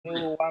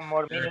Do one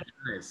more minute.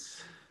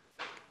 Nice.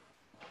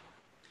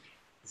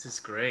 This is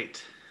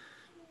great.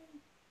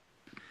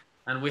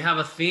 And we have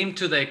a theme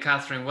today,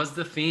 Catherine. What's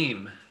the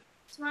theme?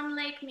 Swan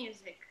Lake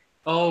music.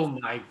 Oh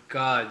my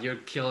God, you're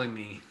killing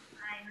me.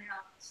 I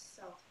know,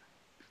 so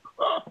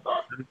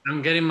fun.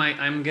 I'm getting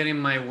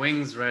my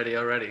wings ready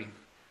already.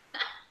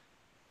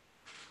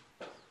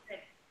 Good.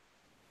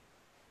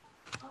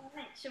 All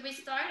right, should we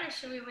start or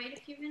should we wait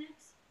a few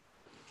minutes?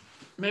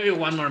 Maybe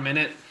one more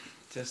minute,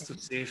 just to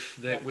see if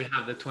we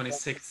have the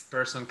 26th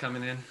person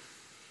coming in.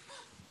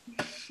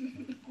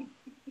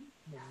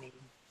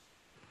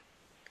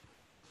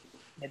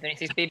 The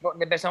 26 people,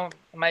 the person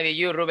might be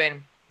you,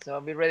 Ruben.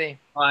 So be ready.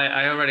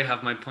 I already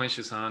have my point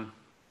shoes on.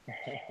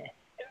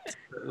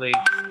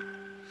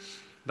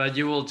 But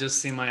you will just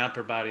see my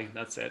upper body.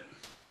 That's it.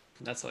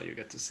 That's all you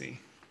get to see.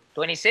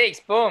 26,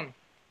 boom.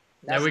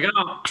 There we go.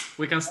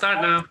 We can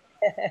start now.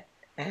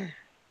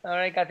 All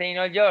right, Katherine,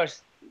 all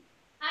yours.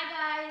 Hi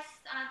guys,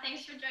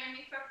 thanks for joining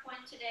me for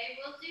Pointe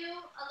today. We'll do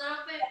a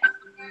little bit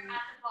more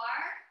at the bar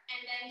and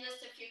then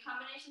just a few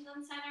combinations on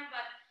center,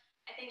 but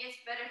I think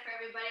it's better for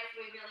everybody if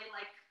we really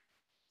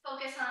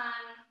focus on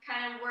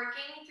kind of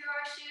working through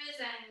our shoes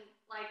and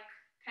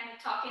kind of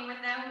talking with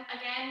them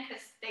again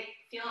because they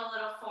feel a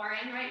little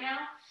foreign right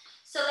now.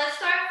 So let's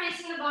start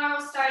facing the bar.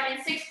 We'll start in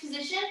 6th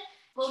position.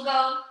 We'll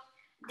go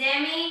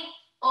demi,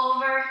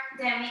 over,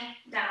 demi,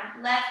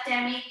 down. Left,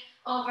 demi,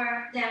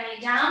 over,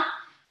 demi, down.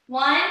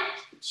 1,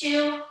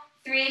 2,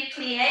 3,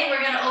 plie.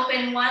 We're going to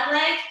open one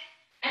leg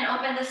and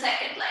open the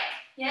second leg.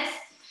 Yes?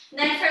 And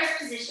then first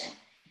position.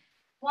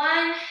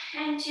 1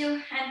 and 2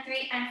 and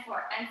 3 and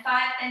 4 and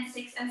 5 and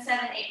 6 and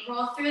 7, 8.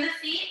 Roll through the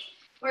feet.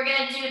 We're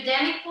going to do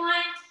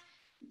demi-pointe,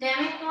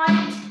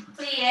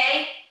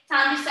 plie,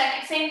 tendu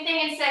second. Same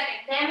thing in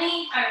second.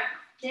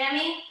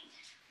 Demi,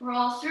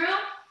 roll through,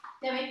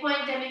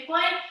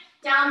 demi-pointe,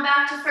 down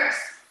back to first.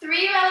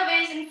 3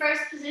 relevés in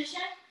first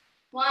position.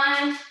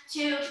 1,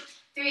 2,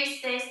 3,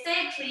 stay,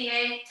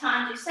 plie,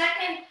 tendu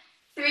second.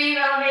 3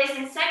 relevés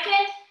in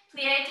second,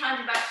 plie,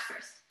 tendu back to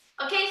first.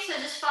 Okay, so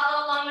just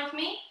follow along with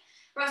me.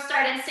 We'll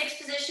start in 6th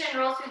position,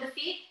 roll through the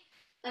feet.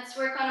 Let's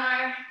work on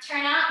our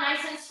turnout,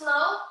 nice and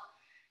slow.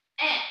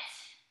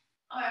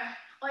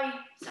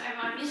 Sorry,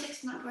 my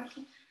music's not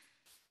working.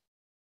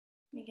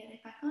 Let me get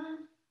it back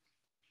on.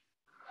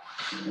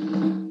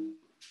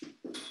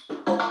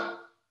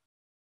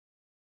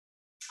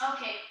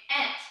 Okay,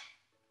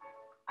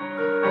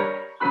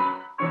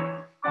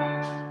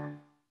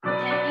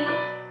 demi,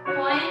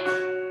 pointe,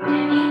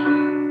 demi,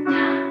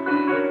 down,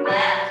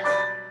 left,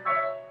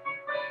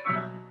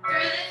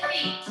 through the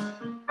feet.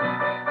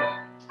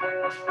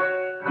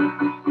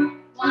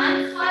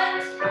 1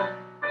 foot,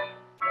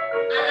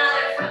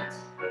 another foot.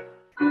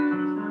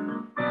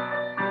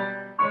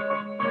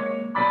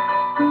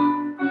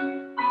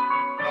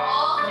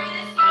 Roll through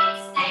the feet,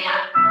 stay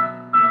up.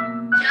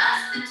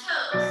 Just the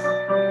toes.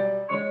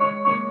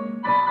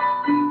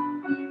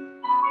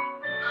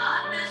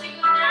 Up as you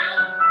go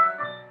down.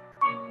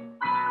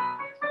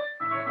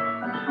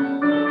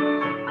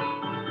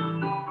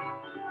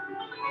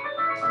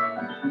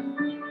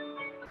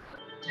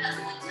 Just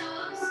the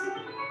toes.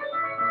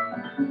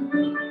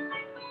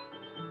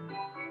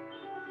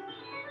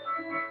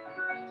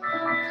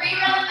 3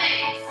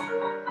 relevés.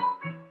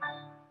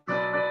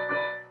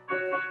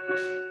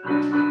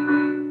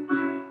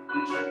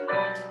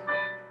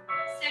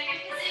 Second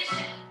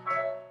position.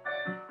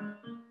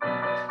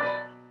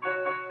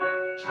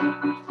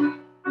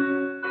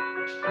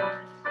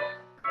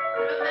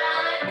 Good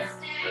balance,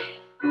 stay.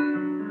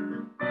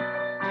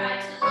 Try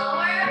to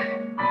lower.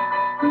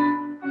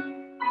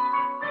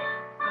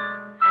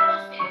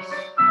 Almost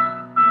finished.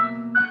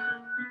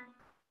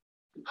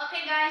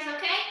 Okay, guys,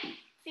 okay?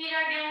 Feet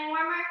are getting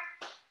warmer.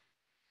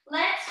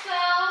 Let's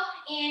go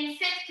in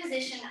 5th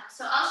position now.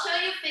 So I'll show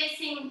you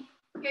facing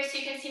here so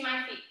you can see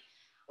my feet.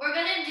 We're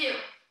gonna do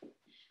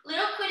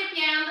little coup de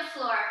pied on the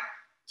floor.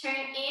 Turn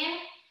in,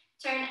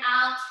 turn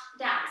out,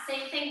 down.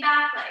 Same thing,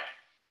 back leg.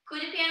 Coup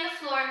de pied on the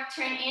floor,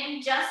 turn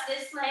in, just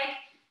this leg,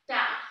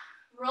 down.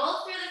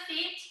 Roll through the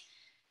feet,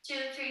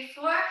 2, 3,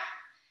 4,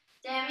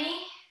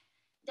 demi,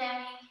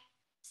 demi,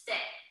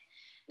 stay.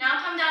 Now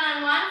come down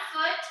on 1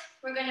 foot.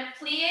 We're gonna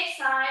plie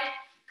side,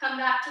 come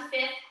back to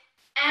 5th,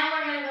 and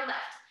we're gonna go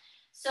left.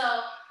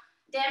 So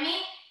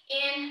demi,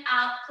 in,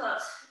 out,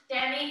 close.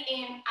 Demi,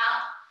 in,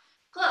 out,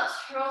 close.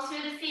 Roll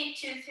through the feet,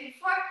 2, 3,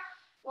 4.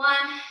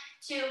 1,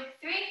 2,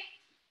 3.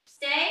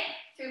 Stay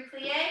through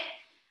plie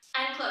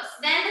and close.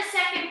 Then the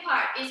second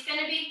part is going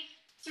to be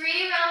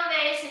 3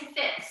 relevés in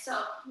 5th.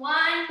 So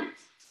 1,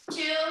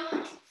 2,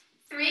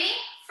 3.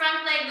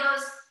 Front leg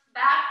goes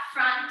back,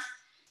 front,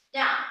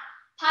 down.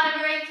 Pas de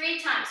bourrée 3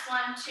 times.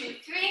 1, 2,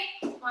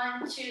 3.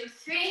 1, 2,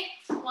 3.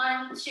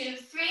 1, 2,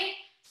 3.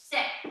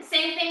 Stay.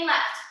 Same thing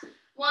left.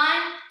 1,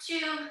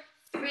 2,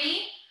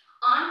 3.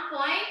 On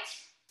point.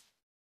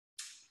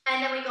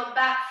 And then we go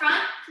back,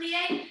 front,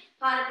 plie,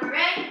 pas de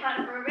bourrée, pas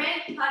de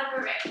bourrée, pas de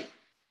bourrée.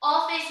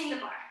 All facing the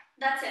bar.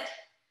 That's it.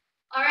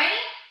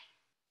 Alrighty?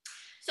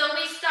 So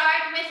we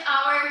start with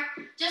our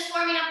just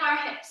warming up our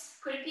hips.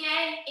 Coup de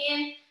pied,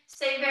 in,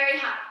 stay very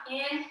high.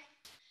 In,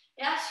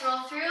 yes,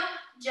 roll through,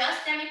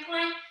 just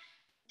demi-pointe,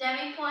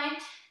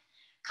 demi-pointe.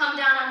 Come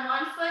down on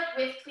one foot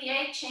with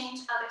plie, change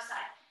other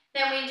side.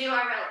 Then we do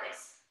our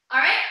relevés. All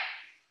right?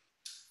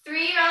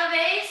 3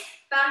 relevés,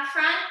 back,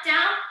 front,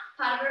 down,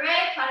 pas de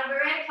bourrée, pas de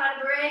bourrée, pas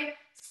de bourrée,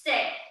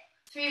 stay.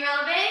 3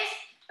 relevés,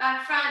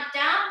 back, front,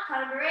 down, pas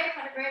de bourrée,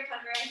 pas de bourrée, pas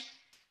de bourrée,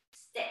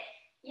 stay.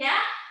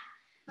 Yeah?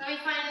 Let me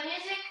find the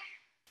music.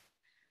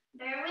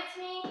 Bear with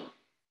me.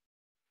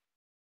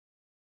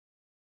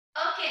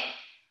 Okay,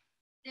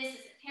 this is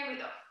it. Here we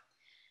go.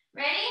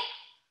 Ready?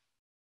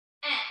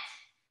 And.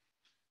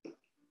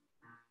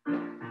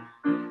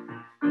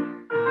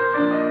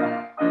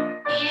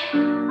 In,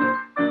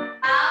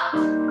 out,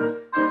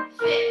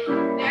 fit.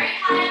 Very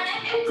high on the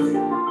hips.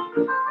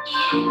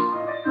 In,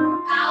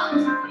 out,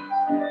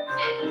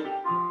 fit.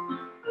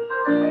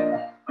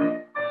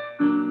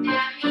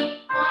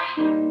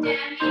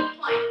 Demi-pointe.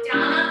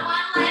 Down on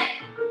one leg.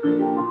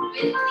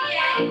 With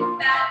plie,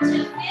 back to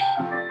fit,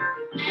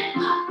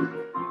 and up.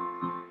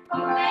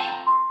 Okay?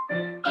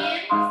 In,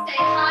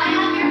 stay high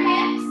on your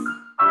hips.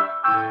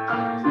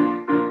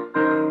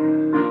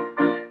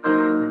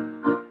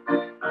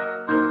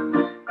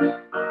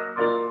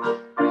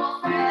 Roll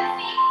through the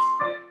feet.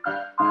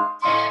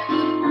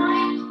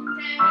 Demi-pointe,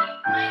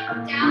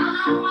 down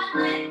on one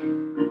leg.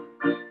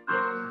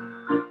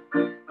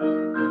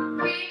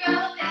 3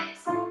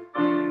 relevés.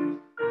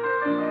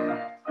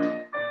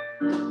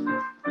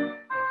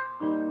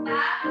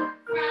 Back,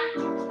 front,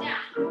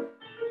 down.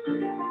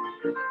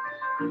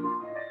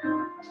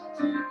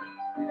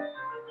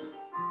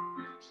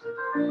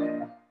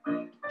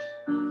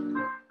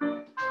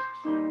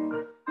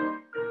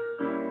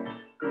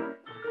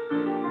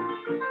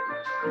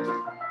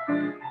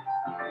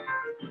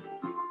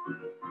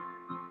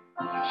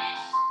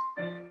 Finish.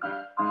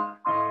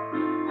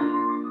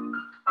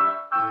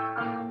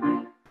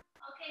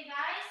 Okay,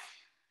 guys.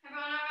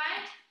 Everyone all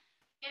right?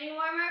 Getting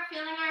warmer?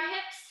 Feeling our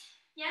hips?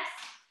 Yes?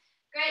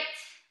 Great.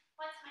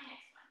 What's my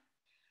next one?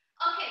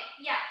 Okay,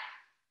 yeah.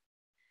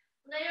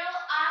 Little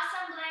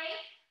assemblée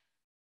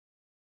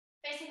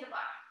facing the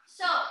bar.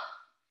 So,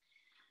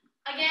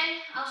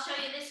 again, I'll show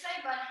you this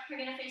way, but we're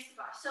going to face the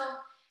bar. So,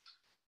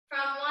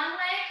 from one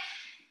leg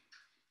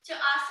to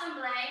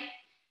assemblée,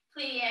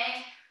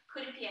 plie,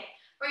 coup de pied.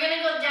 We're going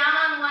to go down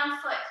on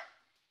one foot.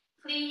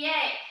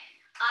 Plie,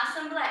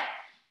 assemblée,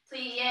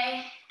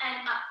 plie,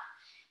 and up.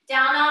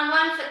 Down on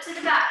one foot to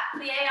the back.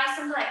 Plie,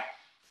 assemblée,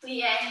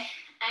 plie,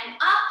 and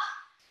up.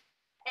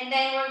 And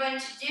then we're going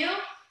to do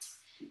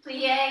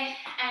plie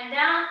and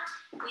down,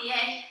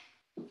 plie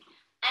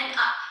and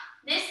up.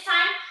 This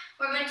time,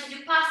 we're going to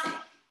do passe.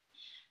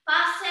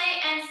 Passe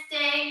and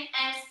stay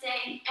and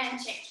stay and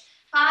change.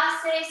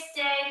 Passe,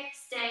 stay,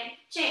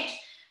 change.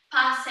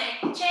 Passe,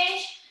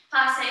 change,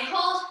 passe,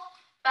 hold,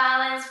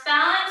 balance,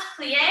 balance,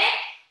 plie,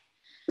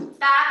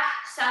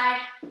 back,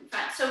 side,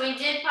 front. So we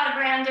did pas de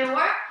bourrée under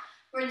work.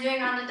 We're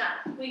doing on the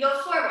done. We go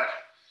forward.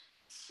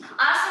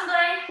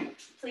 Assemblée,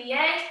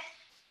 plie,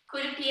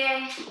 coup de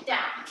pied,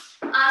 down.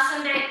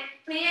 Assemblée,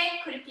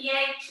 plie, coup de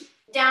pied,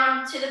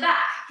 down to the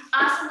back.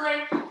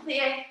 Assemblée,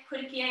 plie, coup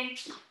de pied,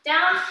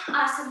 down.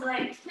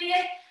 Assemblée,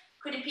 plie,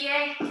 coup de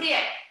pied,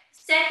 plie.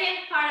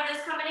 Second part of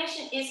this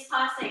combination is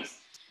passes.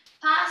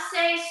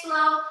 Passe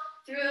slow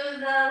through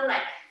the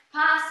leg.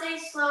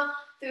 Passe slow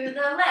through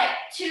the leg.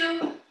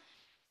 2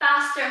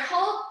 faster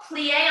hold,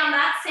 plie on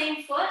that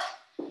same foot,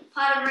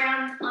 pas de bourrée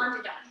on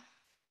the done.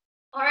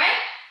 All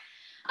right?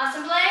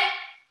 Assemblée,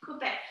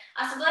 coupe.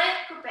 Assemblée,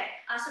 coupe.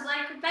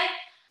 Assemblée, coupe.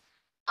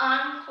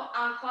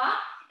 En quoi.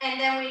 And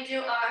then we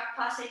do our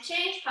passe,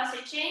 change,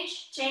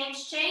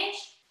 change,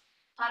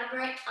 pas de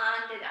bourrée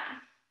on the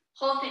done.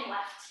 Whole thing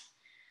left.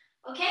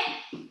 Okay,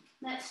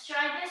 let's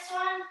try this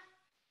one.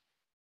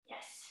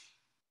 Yes,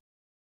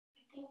 I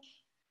think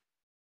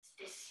it's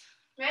this.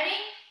 Ready?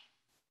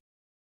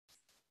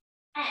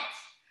 And.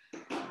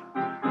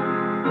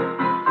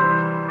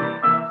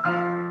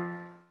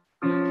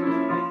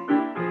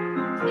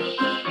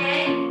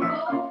 Plie,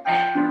 coupe,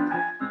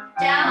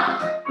 down,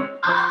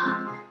 up,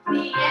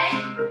 plie,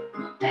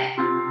 coupe,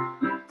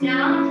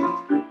 down,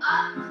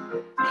 up,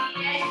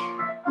 plie,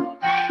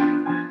 coupe,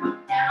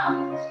 down,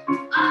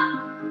 up,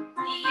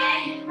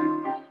 plie,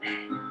 coupe.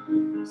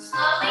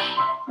 Slowly,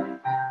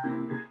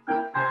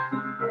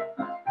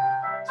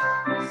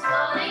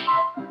 slowly.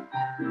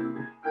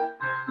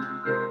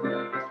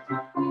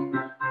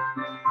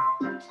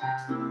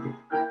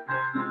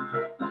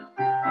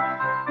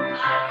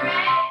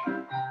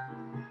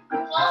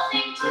 Whole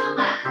thing to the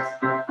left.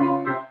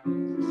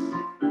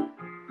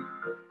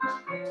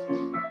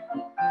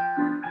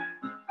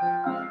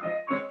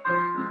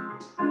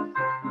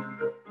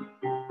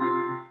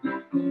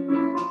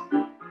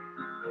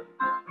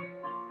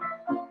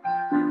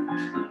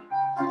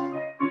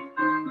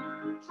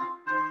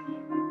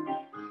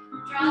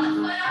 Draw the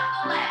foot off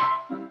the leg.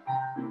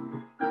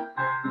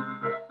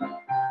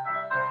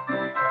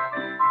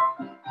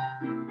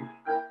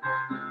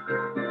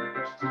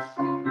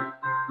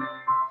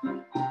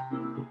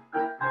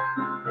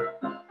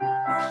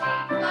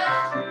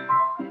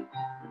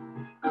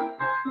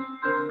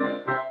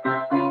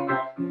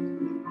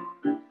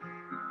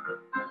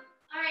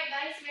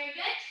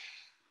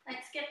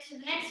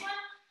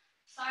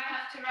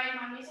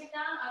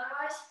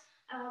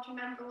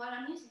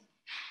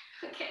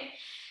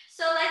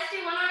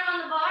 do one arm on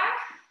the bar?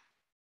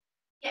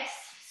 Yes.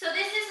 So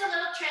this is a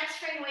little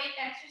transferring weight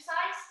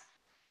exercise.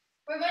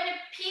 We're going to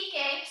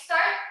piqué,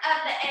 start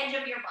at the edge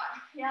of your body.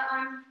 Yeah,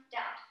 arm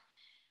down.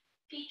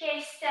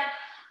 Piqué, step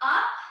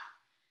up,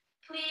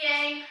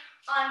 plie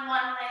on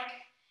one leg.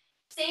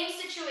 Same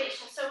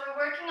situation. So we're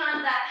working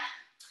on that.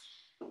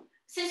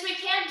 Since we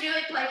can't do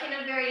it like in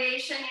a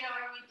variation, you know,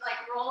 where we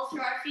like roll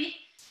through our feet,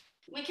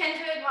 we can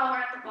do it while we're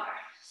at the bar.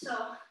 So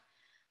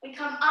we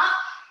come up,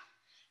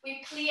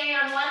 we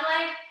plie on one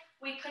leg,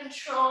 we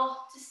control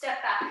to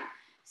step back.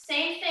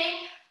 Same thing,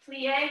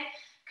 plie,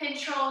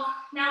 control.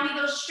 Now we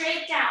go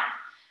straight down.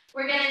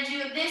 We're gonna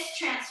do this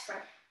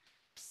transfer.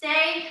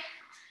 Stay,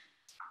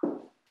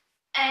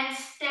 and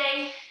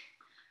stay,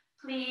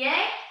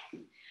 plie,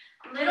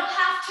 little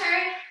half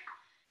turn,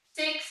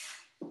 6,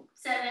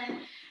 7,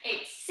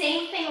 8.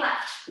 Same thing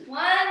left.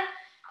 1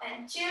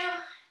 and 2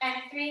 and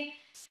 3,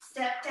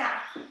 step down.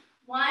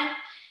 1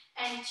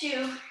 and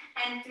 2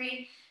 and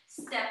 3,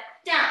 step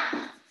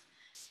down.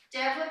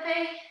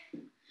 Développé,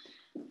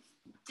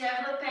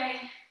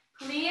 développé,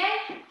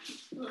 plie,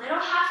 little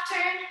half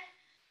turn.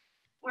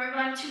 We're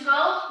going to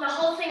go the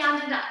whole thing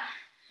on to done.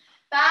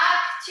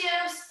 Back, 2,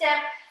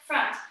 step,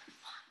 front.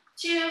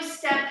 2,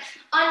 step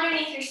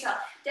underneath yourself.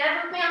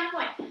 Développé on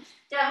point.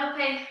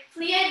 Développé,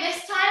 plie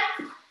this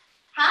time.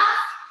 Half,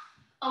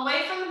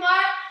 away from the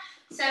bar.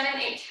 7,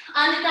 8.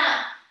 On to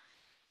down.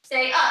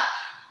 Stay up,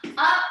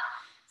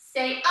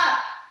 stay up.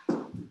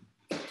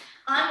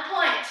 On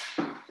point,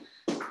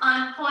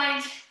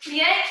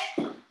 plie,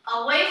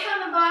 away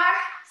from the bar.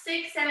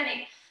 6, 7,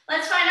 8.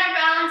 Let's find our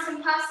balance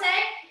and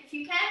passe, if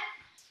you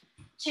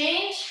can.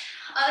 Change,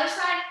 other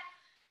side.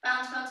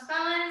 Balance, balance,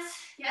 balance.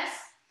 Yes.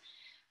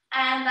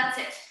 And that's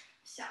it.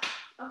 So,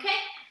 okay.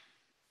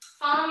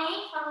 Follow me,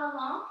 follow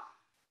along.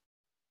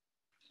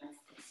 What's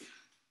this?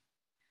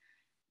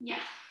 Yeah.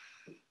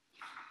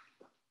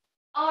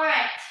 All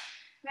right.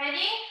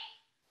 Ready?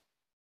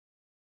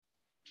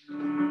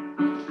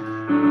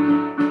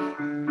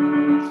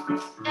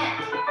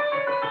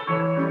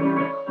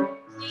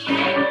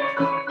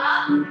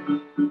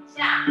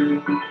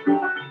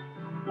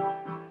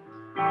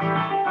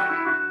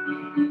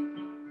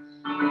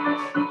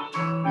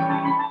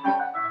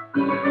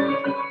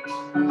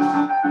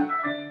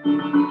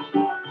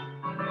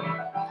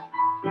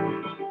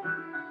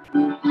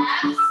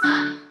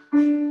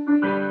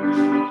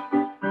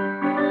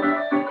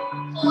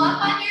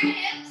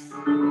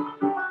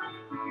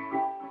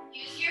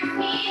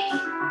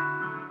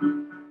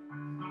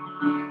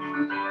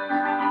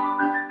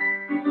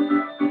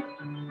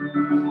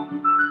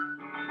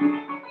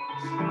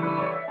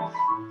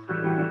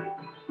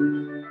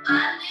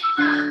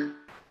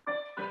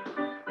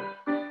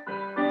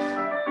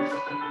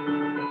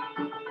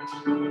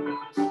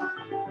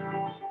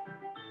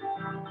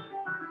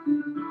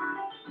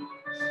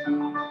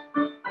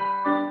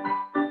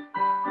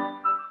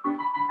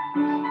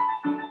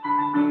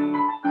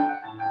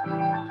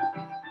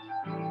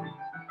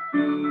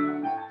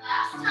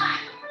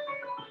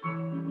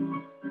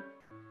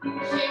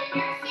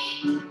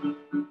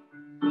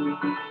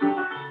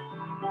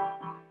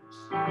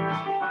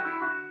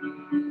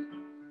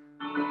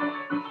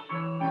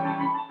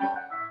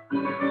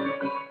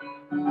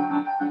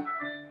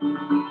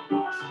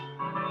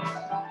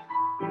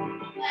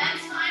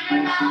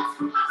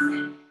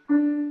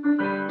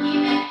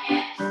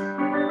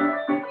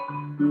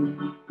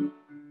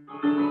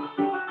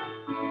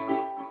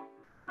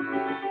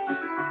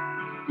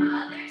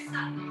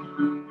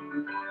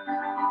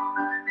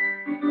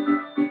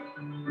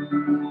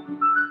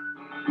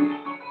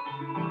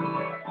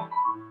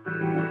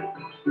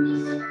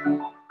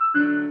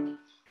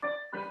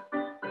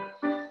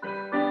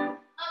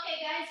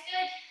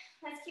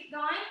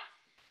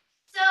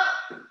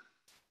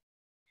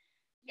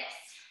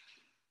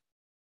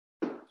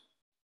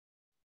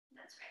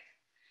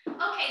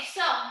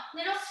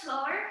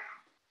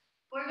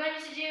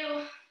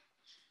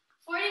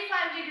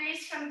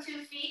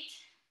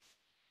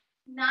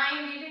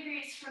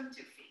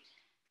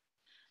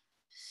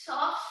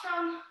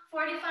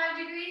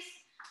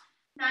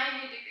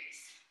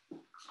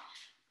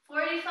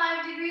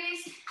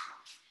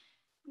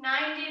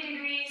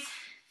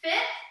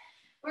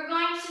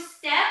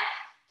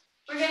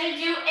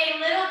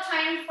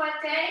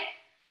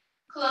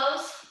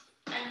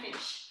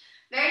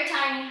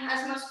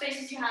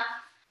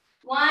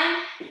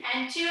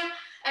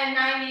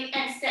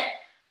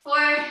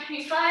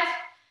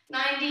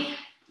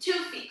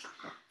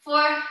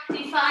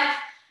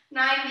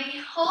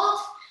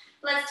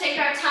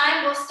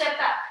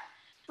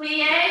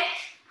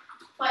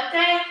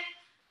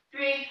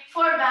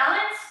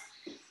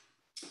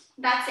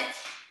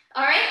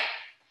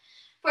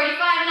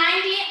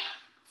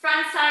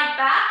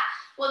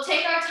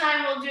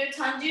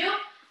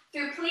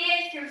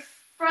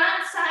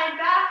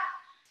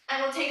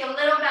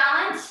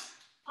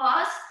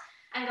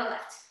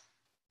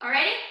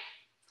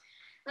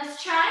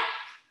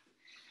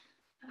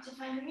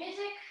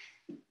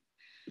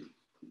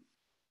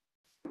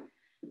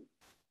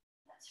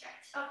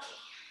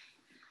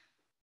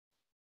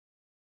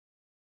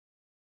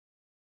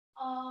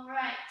 All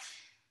right.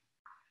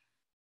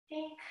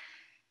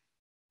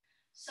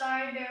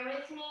 Sorry, bear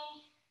with me.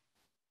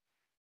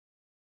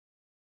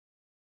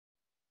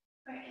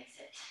 Where is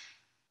it?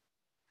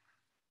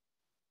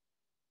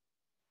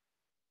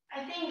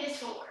 I think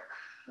this will work.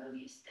 We'll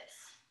use this.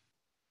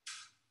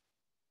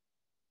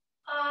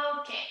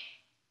 Okay.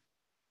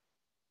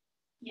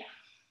 Yeah.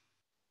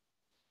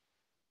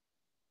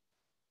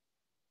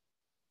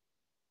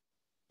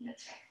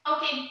 That's right.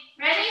 Okay,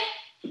 ready?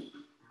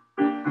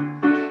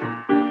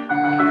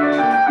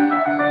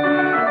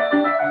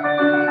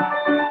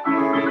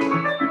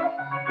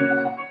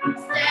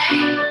 Stay.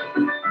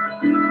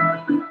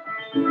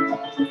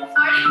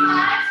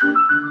 45.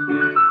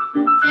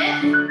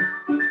 Fifth.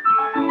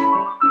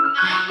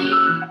 90.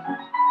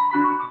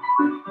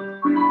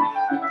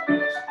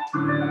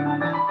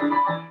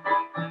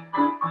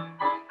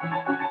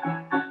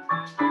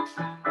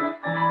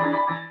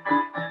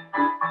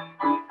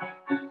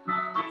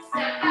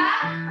 Step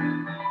back.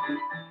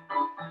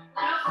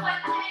 Little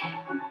Pointe.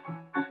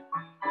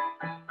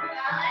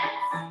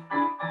 Balance.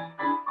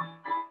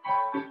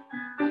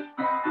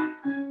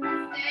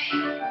 Stay.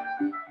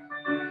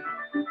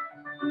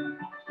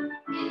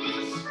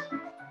 Finish.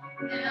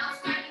 And I'll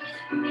start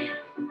the music again.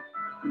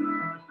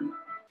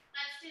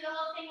 Let's do the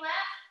whole thing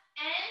left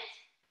and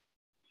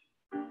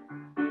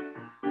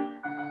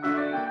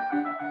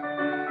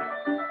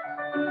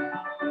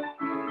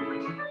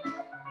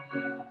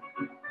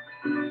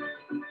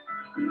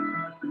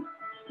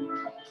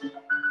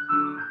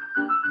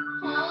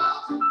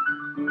hold,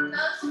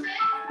 close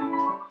fifth.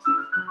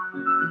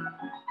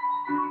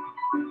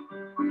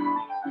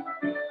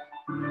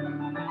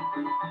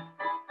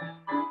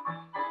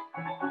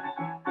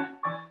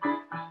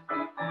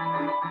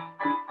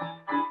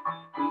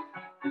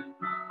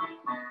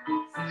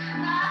 Step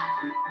back,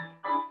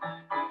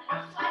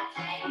 little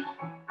Pointe.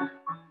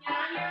 Get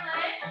on your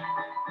leg,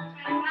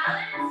 try to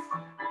balance.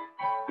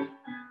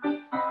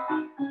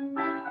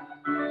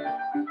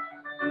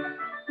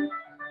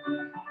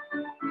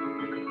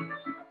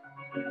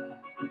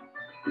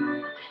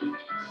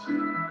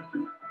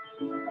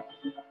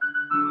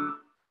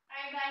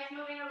 Alright guys,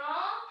 moving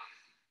along.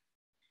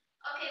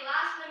 Okay,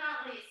 last but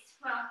not least,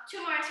 well,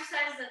 2 more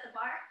exercises at the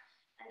bar,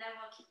 and then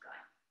we'll keep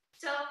going.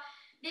 So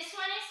this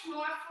one is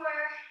more for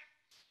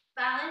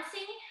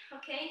balancing,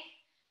 okay?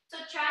 So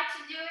try to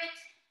do it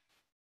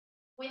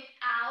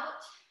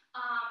without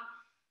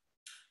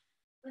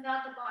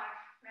the bar,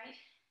 right?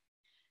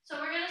 So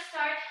we're gonna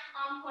start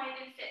on point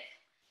in fifth.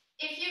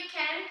 If you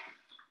can,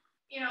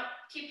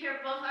 keep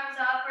your both arms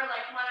up or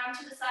like one arm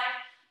to the side.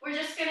 We're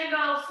just gonna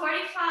go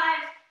 45,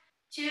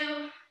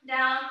 2,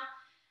 down,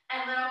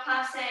 and little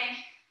passe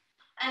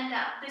and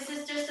down. This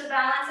is just a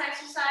balance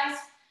exercise.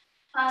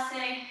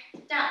 Passe,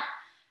 down,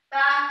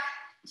 back,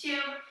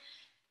 2,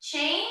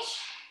 change,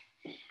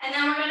 and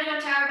then we're gonna go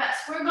to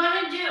arabesque. We're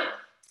gonna do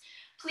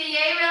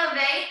plie,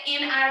 releve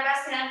in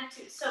arabesque and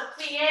attitude. So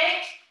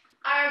plie,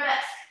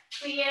 arabesque,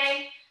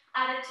 plie,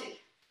 attitude,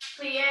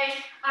 plie,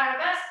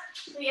 arabesque,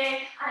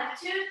 plie,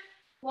 attitude,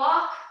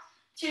 walk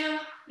to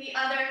the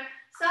other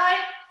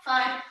side,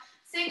 5,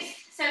 6,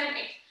 7,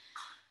 8.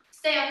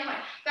 Stay on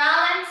point.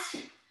 Balance,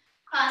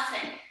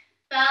 passe,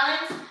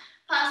 balance,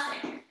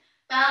 passe,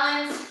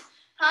 balance,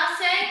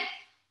 passe,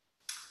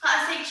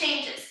 passe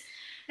changes.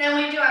 Then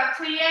we do our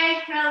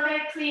plie,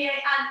 releve,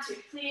 plie,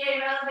 attitude, plie,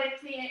 releve,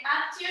 plie,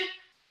 attitude,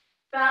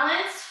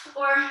 balance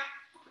or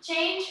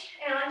change,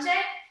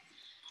 élanger,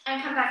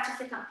 and come back to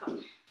fifth on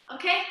point.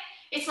 Okay?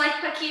 It's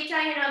like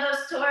Paquita,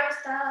 those tours.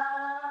 Da,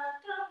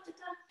 da, da,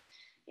 da.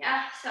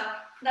 Yeah, so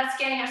that's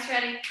getting us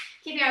ready.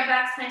 Keeping our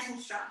backs nice and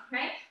strong,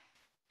 right?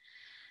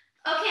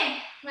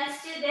 Okay,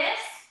 let's do this.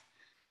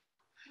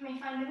 Let me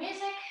find the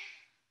music.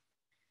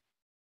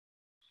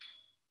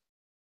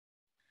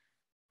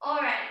 All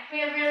right, we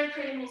have really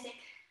pretty music,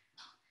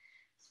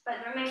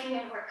 but we're making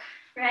it work.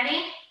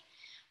 Ready?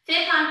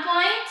 Fifth on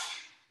point,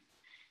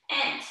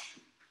 and.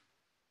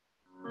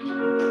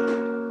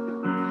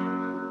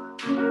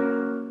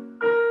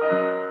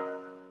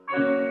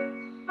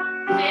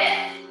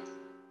 Fifth,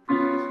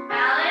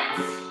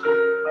 balance,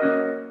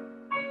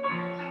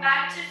 come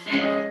back to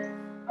fifth.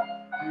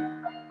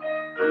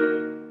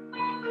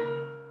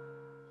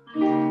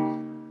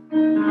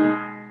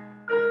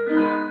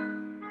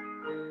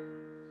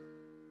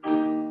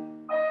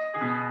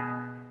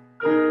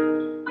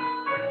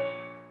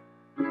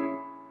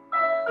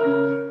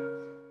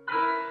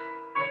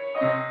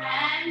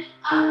 And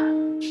up,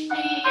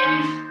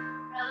 plie,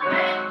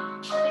 releve,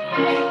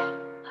 plie,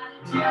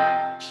 attitude,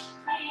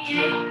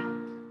 plie,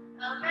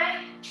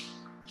 releve,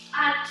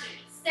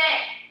 attitude. Stay,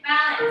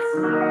 balance,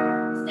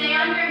 stay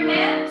on your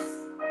hips.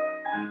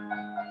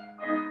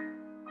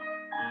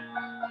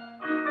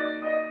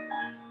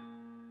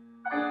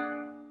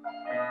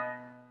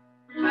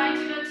 Try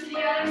to go to the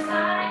other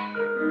side.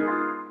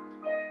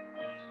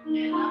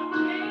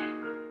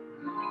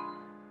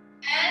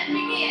 And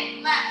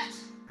begin, left.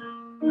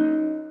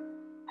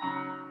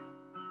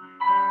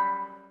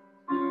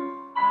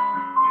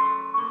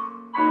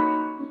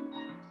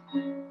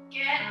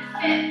 Get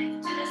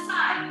fifth to the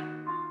side.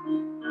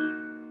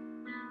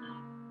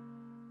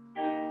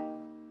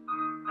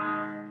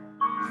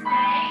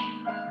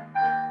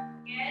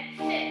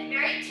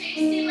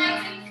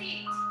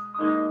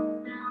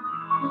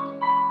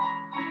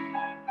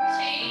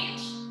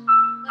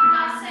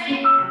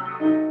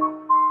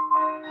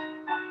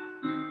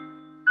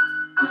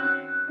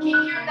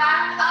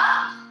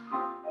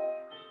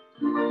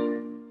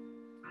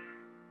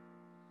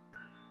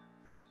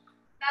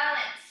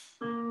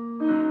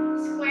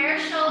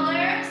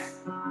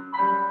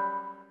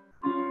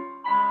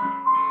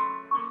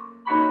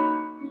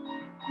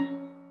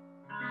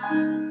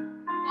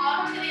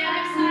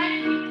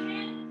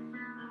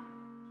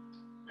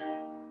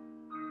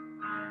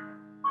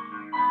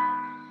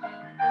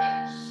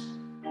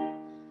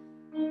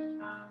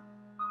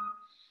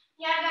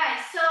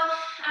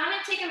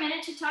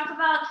 minute to talk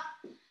about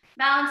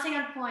balancing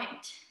on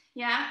point,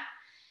 yeah?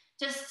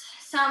 Just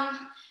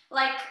some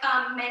like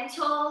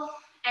mental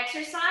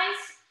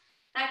exercise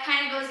that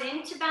kind of goes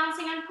into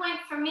balancing on point.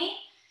 For me,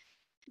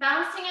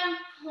 balancing on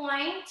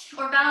point,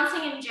 or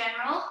balancing in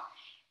general,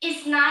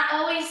 is not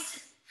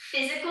always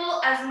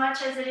physical as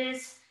much as it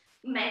is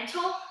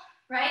mental,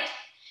 right?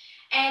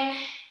 And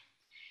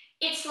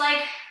it's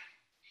like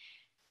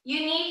you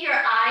need your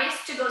eyes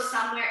to go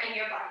somewhere in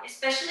your body,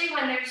 especially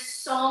when there's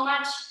so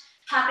much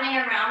happening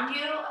around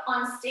you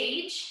on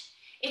stage.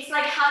 It's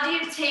like, how do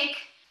you take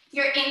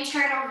your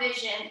internal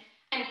vision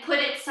and put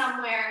it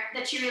somewhere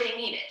that you really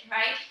need it,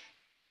 right?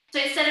 So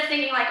instead of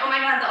thinking like, oh my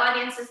God, the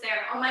audience is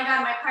there. Oh my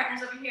God, my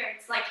partner's over here.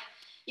 It's like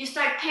you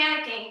start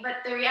panicking, but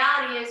the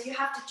reality is you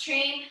have to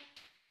train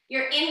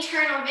your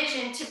internal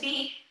vision to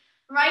be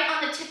right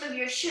on the tip of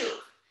your shoe.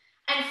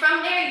 And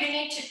from there, you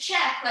need to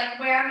check, like,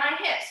 where are my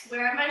hips?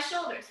 Where are my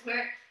shoulders?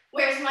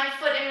 Where's my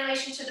foot in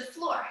relation to the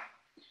floor,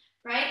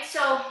 right?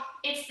 So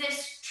it's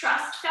this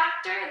trust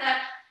factor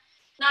that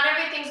not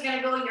everything's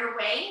gonna go your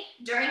way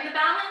during the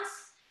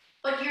balance,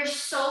 but you're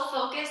so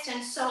focused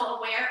and so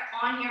aware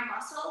on your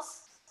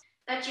muscles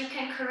that you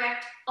can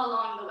correct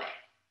along the way,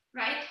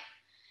 right?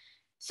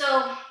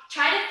 So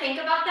try to think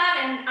about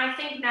that, and I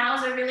think now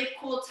is a really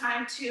cool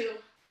time to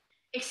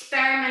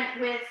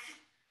experiment with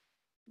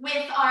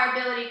our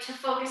ability to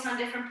focus on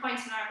different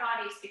points in our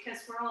bodies, because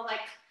we're all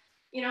like,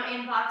 you know,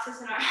 in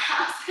boxes in our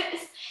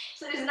houses,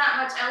 so there's not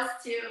much else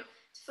to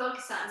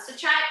focus on. So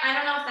try, I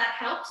don't know if that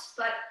helps,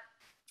 but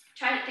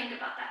try to think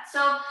about that.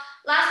 So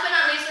last but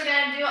not least, we're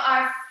gonna do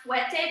our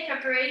fuete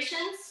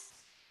preparations.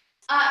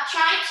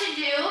 Try to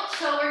do,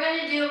 so we're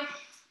gonna do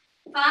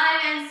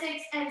 5 and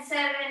 6 and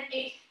 7,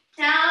 8.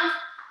 Down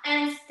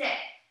and stay.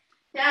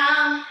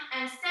 Down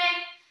and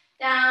stay.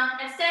 Down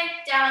and stay.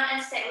 Down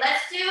and stay.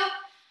 Let's do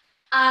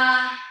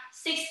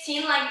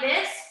 16 like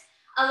this.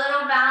 A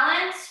little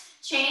balance,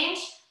 change,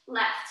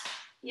 left.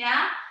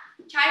 Yeah?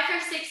 Try for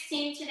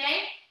 16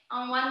 today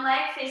on one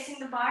leg facing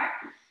the bar.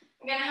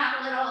 We're gonna have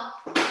a little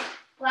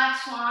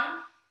black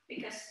swan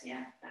because,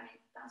 yeah, I mean,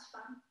 that's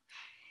fun.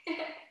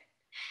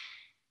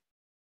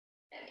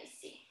 Let me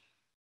see.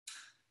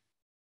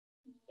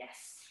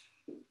 Yes.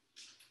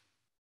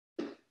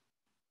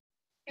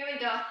 Here we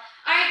go. All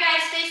right,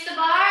 guys, face the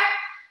bar.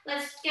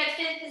 Let's get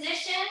fifth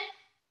position.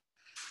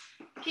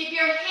 Keep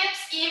your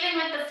hips even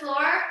with the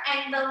floor,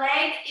 and the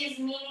leg is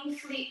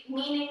meaningfully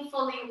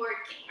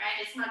working, right?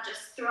 It's not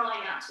just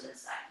throwing out to the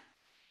side.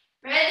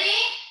 Ready?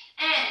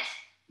 And.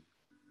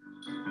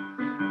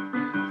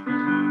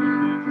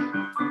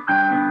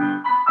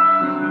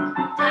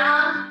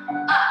 Down,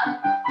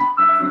 up.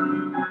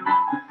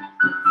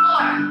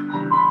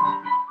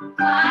 4,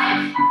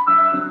 5,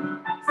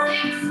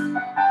 6,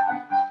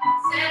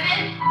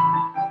 7,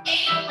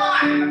 8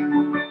 more.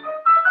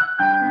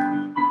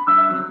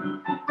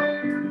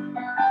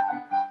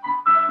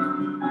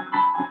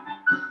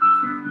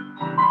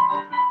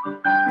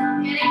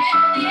 Getting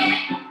it.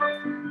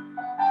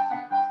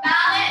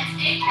 Balance,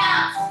 it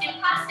counts, in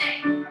passing.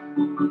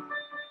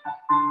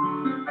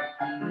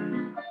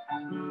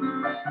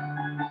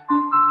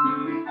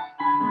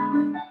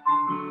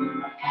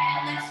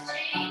 And let's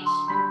change.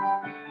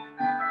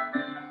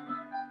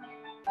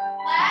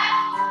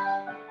 Left,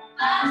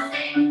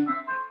 passing.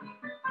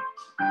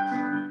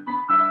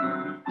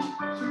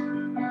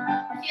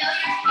 Feel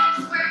your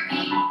hips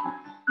working.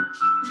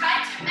 Try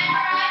to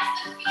memorize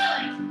the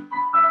feeling.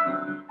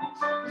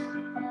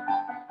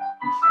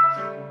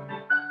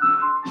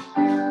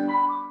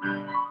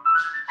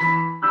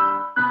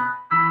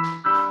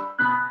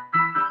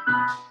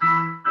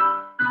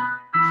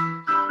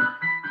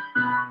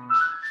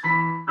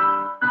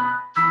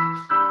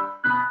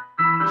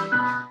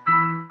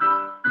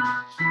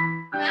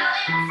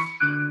 Balance.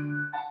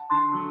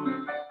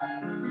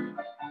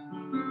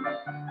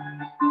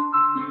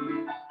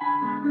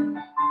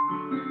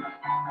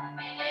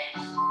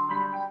 Finish.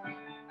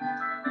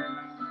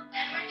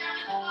 And we're done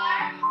with the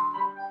bar.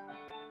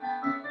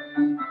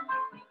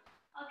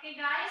 Okay,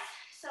 guys,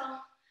 so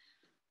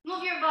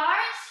move your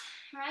bars,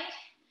 right?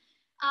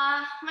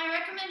 My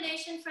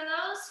recommendation for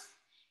those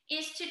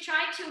is to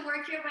try to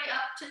work your way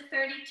up to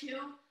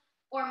 32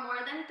 or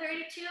more than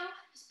 32,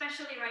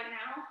 especially right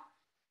now.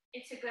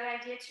 It's a good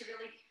idea to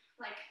really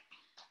like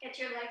get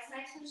your legs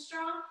nice and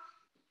strong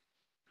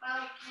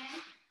while you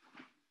can.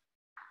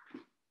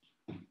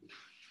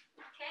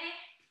 Okay.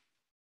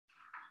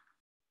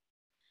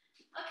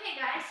 Okay,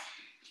 guys.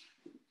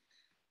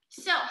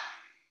 So,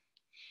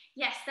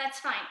 yes, that's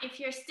fine. If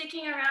you're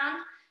sticking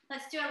around,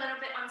 let's do a little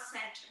bit on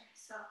center.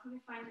 So let me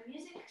find the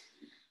music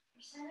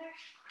for center.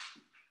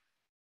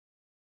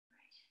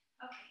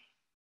 Right. Okay.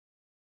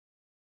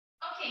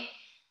 Okay.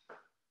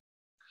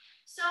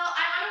 So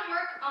I want to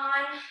work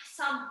on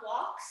some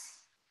walks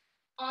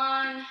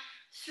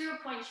through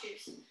point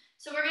shoes.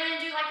 So we're going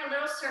to do like a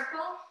little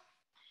circle.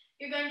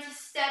 You're going to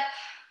step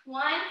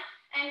 1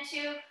 and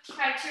 2,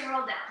 try to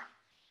roll down.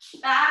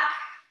 Back,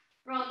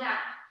 roll down.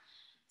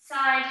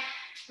 Side,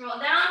 roll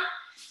down.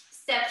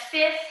 Step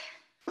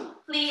 5th,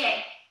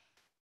 plie.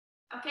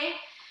 Okay?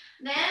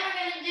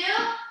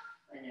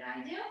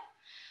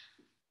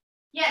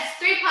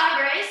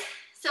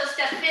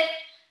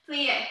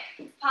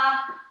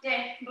 pas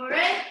de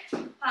bourrée,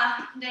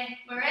 pas de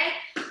bourrée,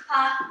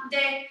 pas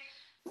de.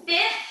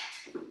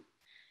 Fifth,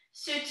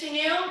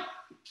 soutenu,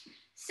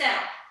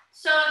 settle.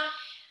 So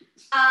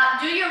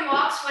do your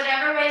walks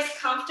whatever way is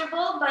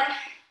comfortable, but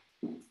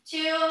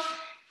 2,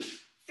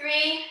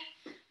 3,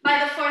 by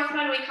the fourth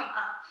one we come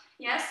up.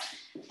 Yes?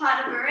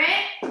 Pas de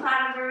bourrée,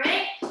 pas de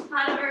bourrée,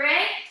 pas de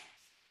bourrée,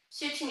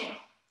 soutenu.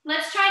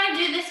 Let's try to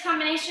do this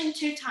combination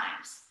 2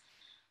 times.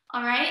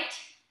 All right?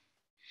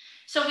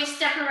 So we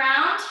step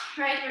around,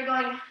 right? We're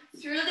going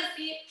through the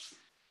feet.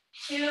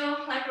 2,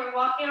 like we're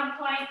walking on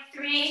point.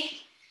 3,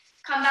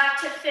 come back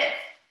to fifth.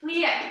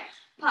 Plie.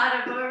 Pas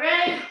de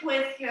bourrée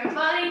with your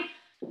body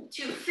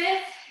to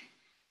fifth,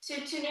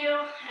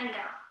 soutenu, and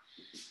down.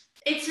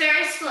 It's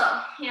very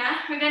slow, yeah?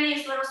 We're gonna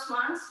use little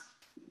swans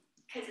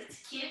because it's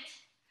cute.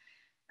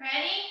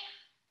 Ready?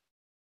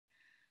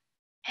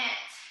 And.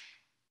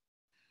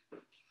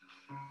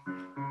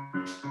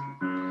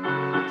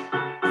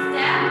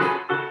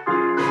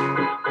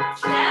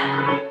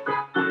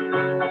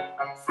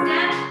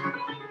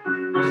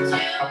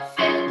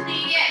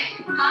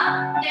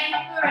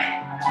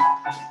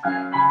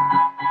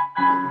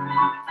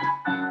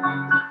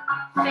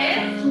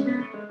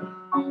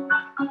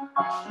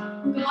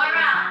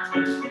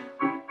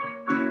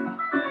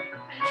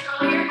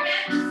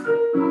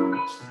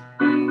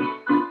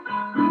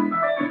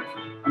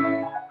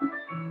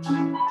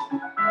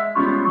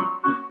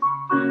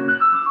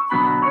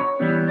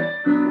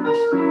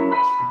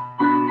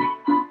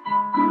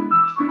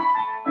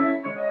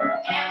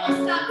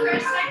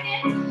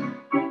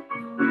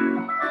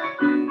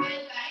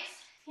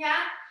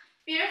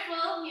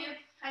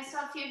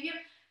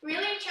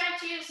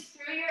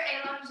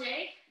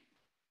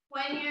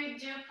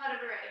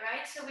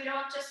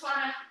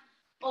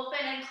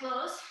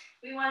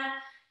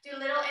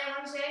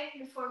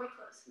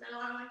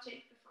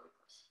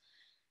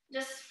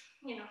 Just,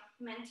 you know,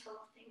 mental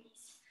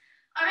thingies.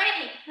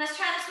 Alrighty, let's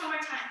try this one more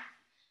time.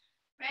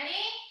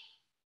 Ready?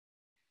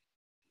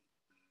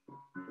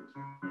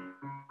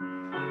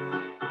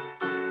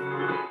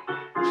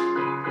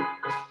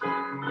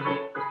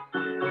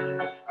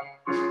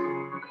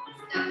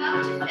 Step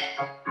up to fifth.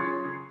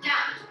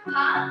 Down.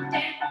 Pas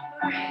de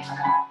bourrée.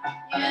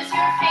 Use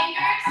your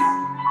fingers.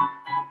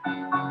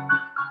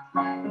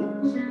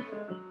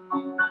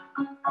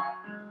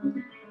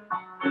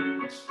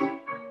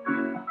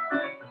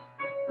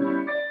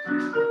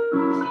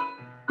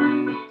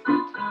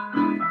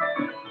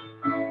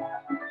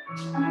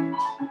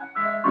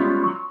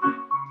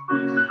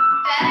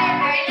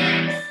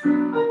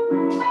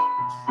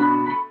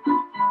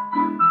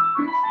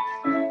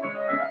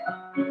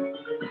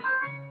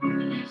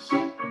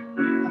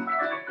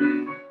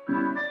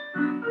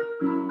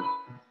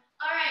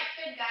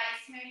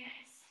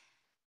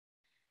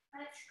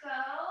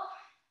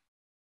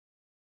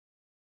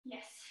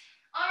 Yes.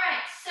 All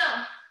right, so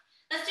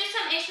let's do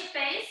some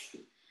échauffés.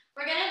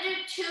 We're gonna do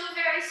 2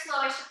 very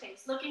slow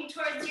échauffés, looking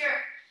towards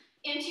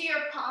into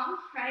your palm,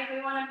 right?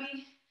 We wanna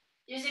be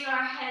using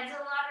our heads a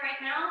lot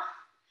right now.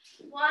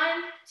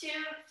 1, 2,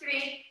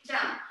 3,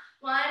 down.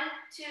 1,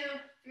 2,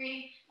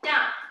 3,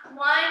 down.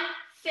 1,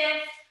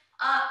 fifth,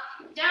 up,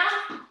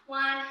 down.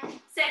 1,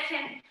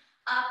 second,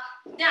 up,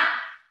 down.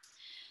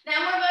 Then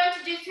we're going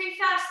to do 3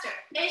 faster.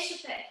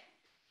 Échauffé,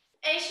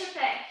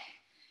 échauffé.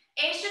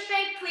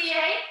 Échauffé,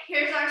 plié.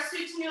 Here's our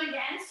soutenu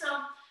again. So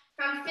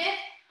from fifth,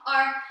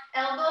 our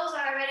elbows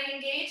are already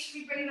engaged.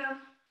 We bring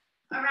them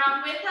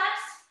around with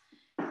us.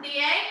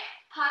 Plié,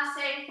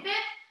 passe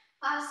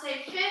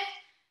fifth,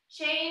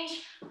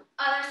 change,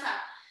 other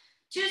side.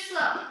 Too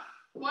slow.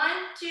 1,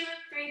 2,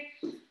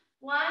 3.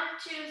 1,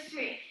 2,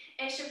 3.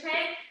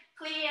 Échauffé,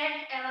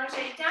 plié,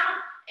 allongé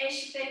down.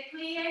 Échauffé,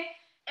 plié,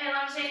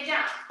 allongé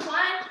down.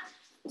 1,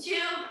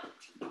 2,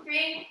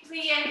 3.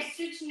 Plié,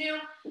 soutenu,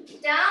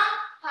 down.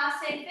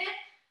 Passe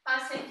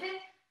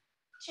fifth,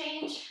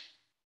 change.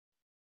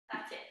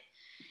 That's it.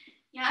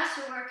 Yeah,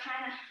 so we're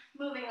kind of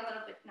moving a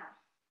little bit now.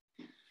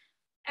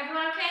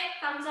 Everyone okay?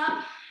 Thumbs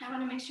up. I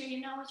want to make sure you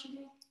know what you're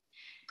doing.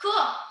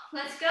 Cool.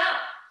 Let's go.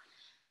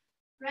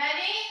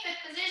 Ready?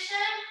 Fifth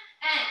position.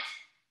 And.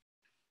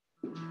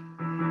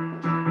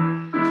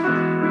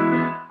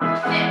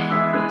 Fifth.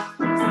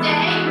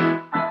 Stay.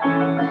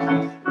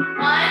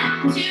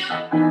 1,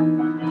 2.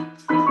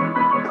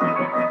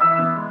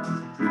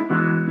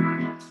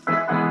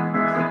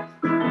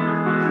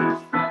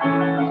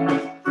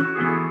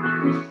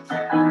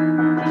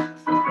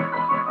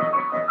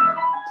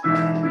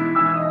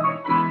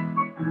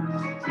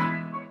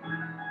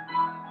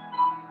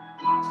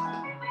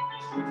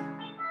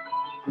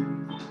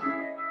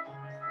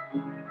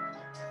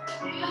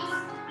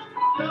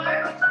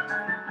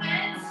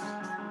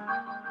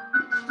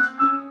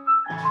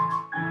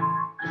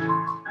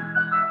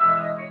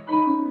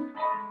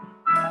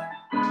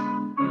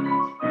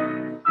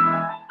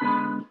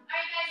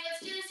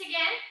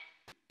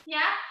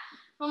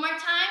 One more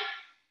time.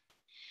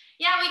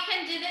 Yeah, we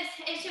can do this.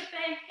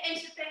 Échauffé,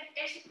 échauffé,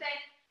 échauffé.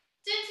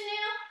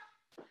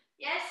 Soutenu.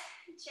 Yes,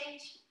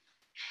 change.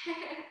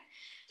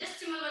 Just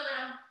to move a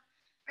little.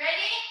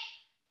 Ready?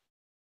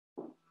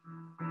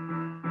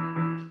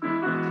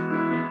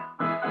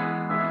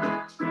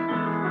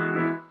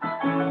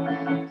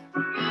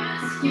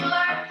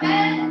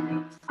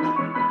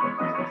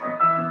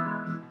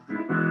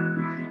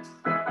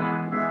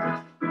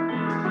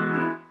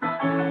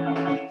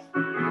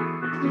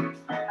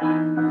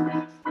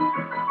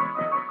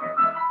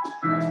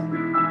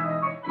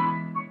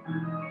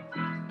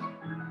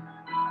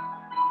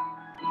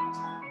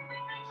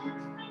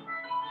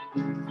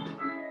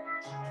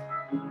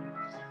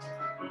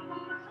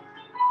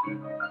 Good,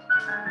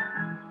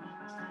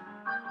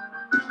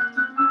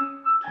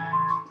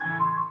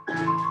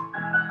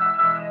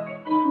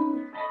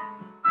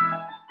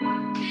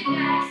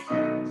 guys.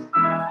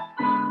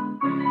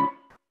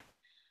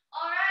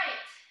 All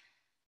right,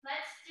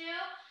 let's do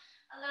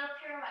a little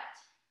pirouette.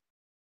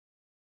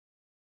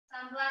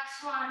 Some black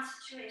swan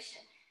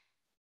situation.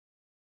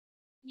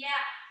 Yeah.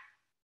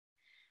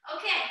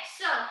 Okay,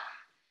 so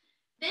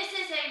this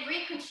is a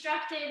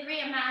reconstructed,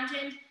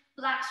 reimagined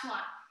black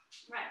swan.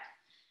 Right.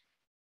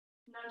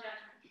 No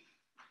judgment.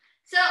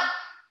 So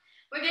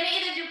we're gonna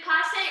either do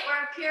passe or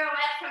a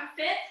pirouette from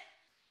 5th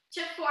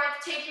to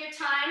 4th. Take your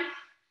time.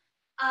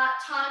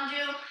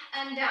 Tendu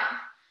and down.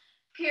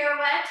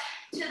 Pirouette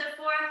to the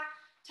 4th.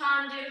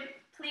 Tendu,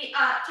 plie,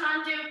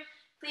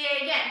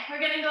 again.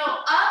 We're gonna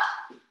go up,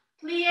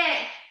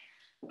 plie,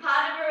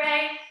 pas de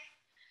bourrée,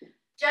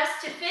 just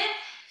to 5th,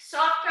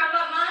 soft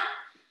rabattement,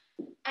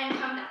 and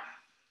come down.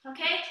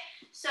 Okay?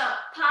 So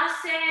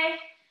passe,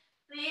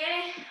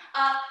 plie,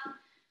 up,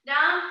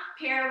 down,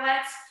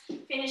 pirouettes,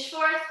 finish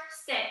 4th,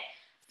 stay.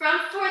 From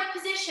 4th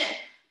position,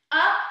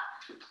 up,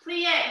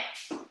 plie,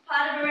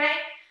 pas de bourrée,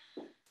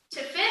 to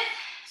 5th,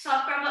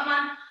 soft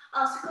rabattement,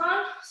 al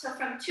second. So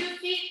from 2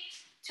 feet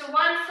to 1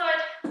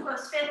 foot,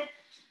 close 5th,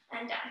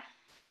 and down.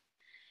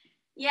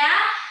 Yeah?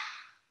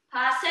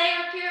 Passe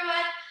or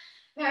pirouette,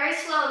 very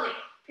slowly.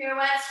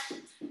 Pirouettes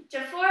to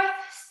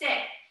 4th,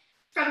 stay.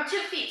 From 2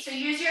 feet, so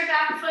use your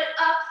back foot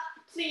up,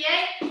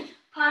 plie,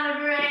 pas de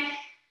bourrée,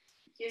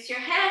 use your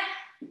head,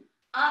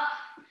 up,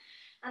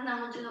 and then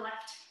we'll do the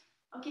left.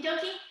 Okie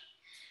dokie?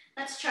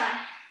 Let's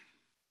try.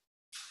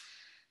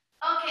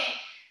 Okay,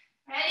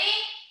 ready?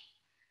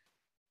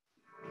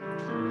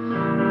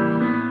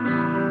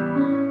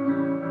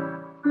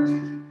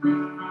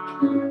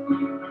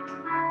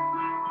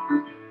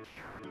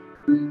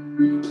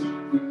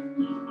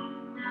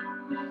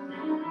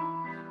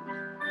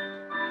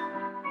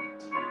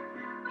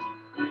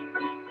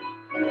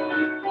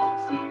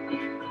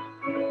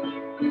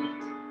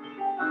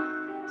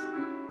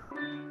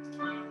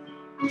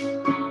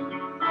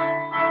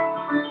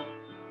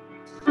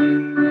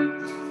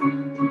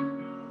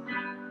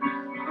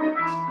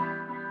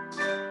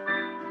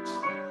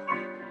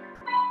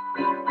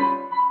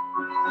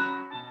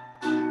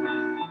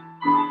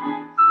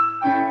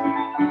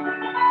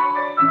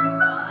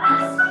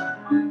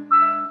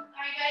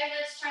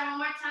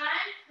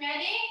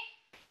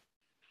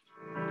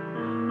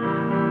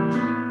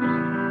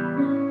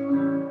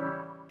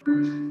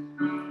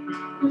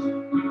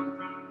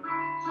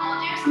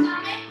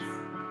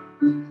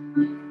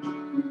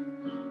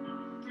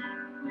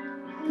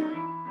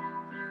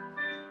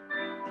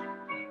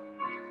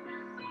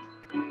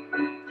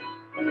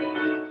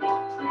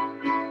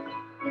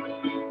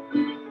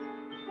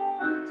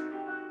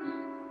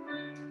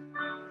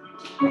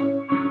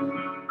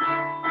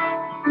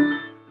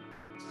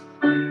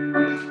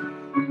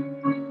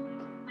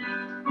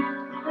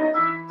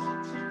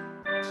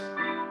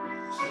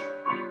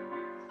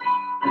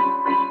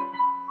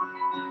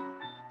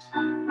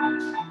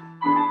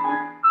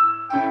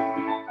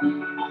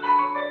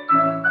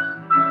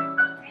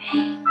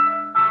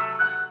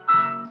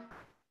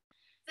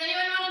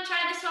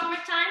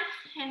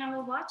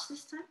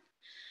 This time.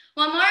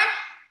 One more.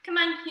 Come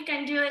on, you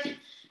can do it.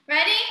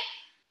 Ready?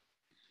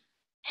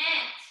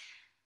 And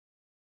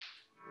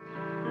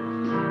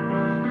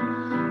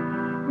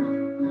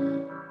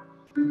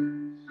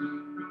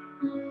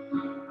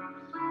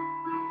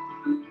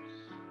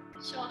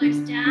shoulders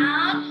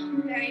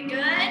down. Very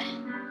good.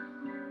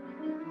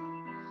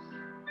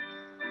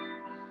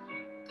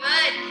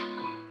 Good.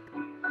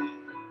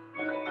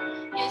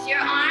 Use your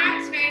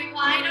arms, very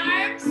wide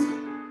arms.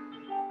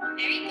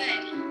 Very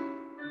good.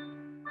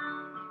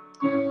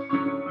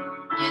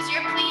 Use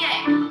your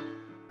plie.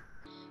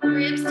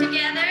 Ribs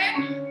together.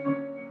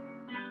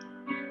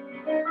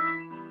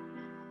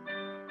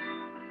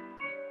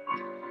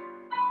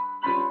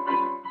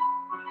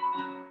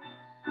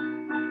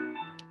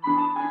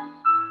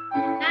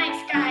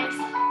 Nice, guys.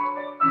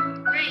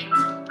 Great.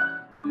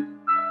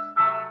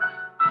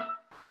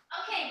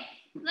 Okay,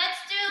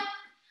 let's do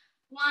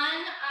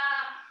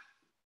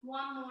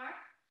one more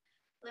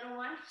little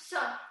one. So,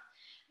 I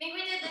think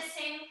we did the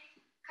same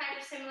kind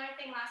of similar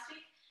thing last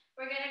week.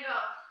 We're gonna go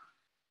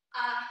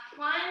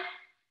 1,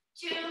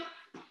 2,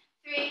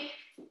 3,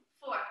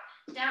 4.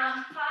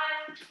 Down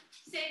 5,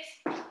 6,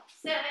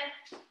 7,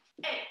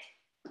 8.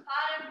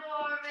 Pas de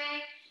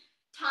bourrée,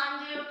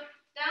 tendu,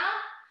 down,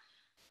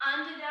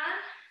 under down,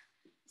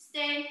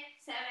 stay,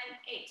 7,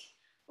 8.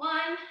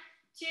 1,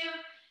 2,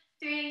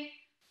 3,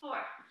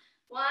 4.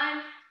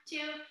 1,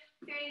 2,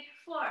 3,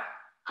 4.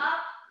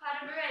 Up, pas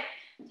de bourrée,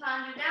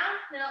 tendu down,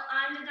 little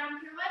under down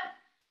pirouette,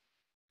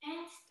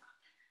 and stop.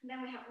 And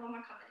then we have one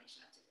more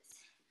combination after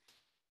this.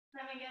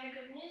 Let me get a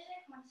good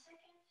music, 1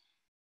 second.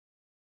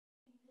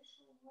 I think this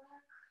will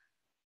work.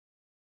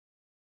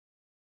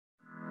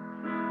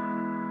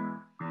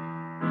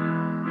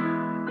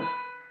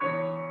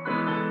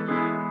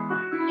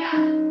 Yeah.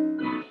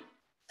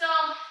 So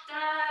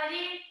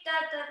da-dee,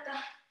 da-da-da,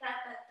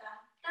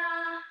 da-da-da-da,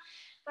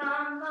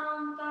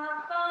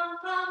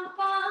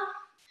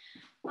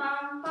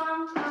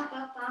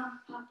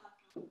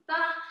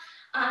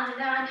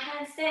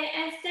 handstand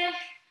and stay.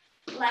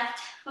 Left,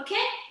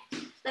 okay?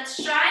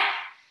 Let's try.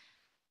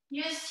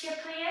 Use your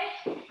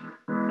plie.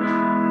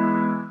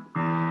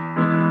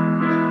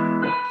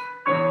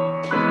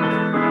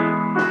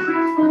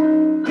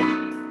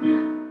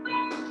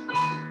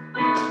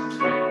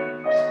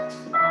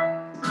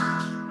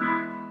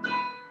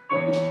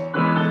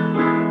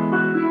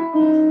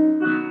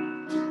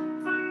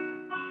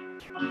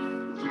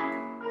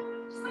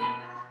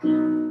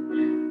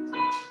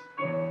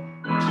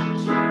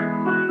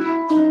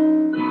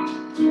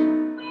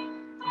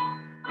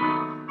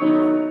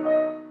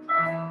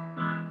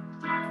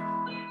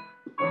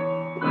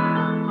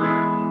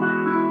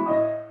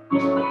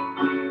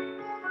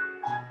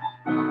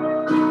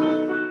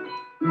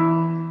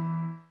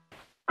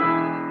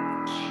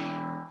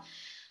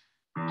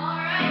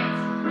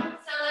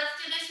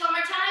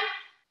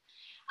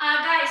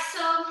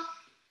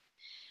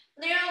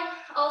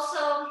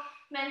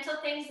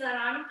 Things that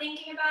I'm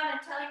thinking about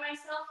and telling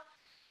myself.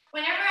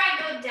 Whenever I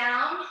go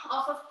down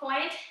off of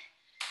Pointe,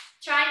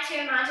 try to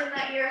imagine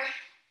that you're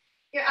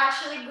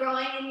actually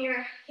growing in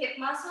your hip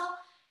muscle.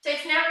 So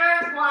it's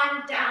never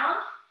one down,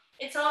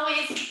 it's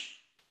always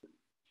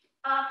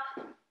up,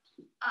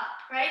 up,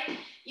 right?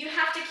 You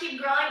have to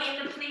keep growing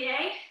in the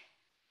plie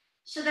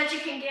so that you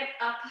can get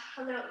up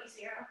a little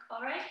easier,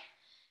 all right?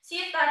 See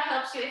if that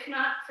helps you. If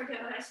not,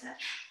 forget what I said,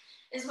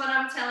 is what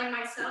I'm telling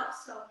myself.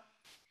 So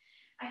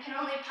I can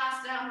only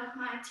pass down what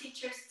my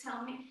teachers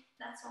tell me,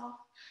 that's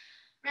all.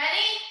 Ready?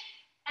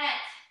 And.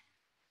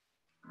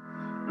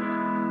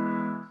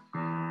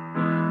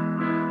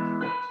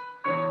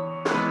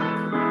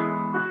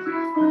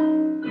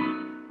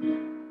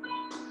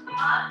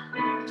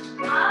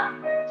 Up, up.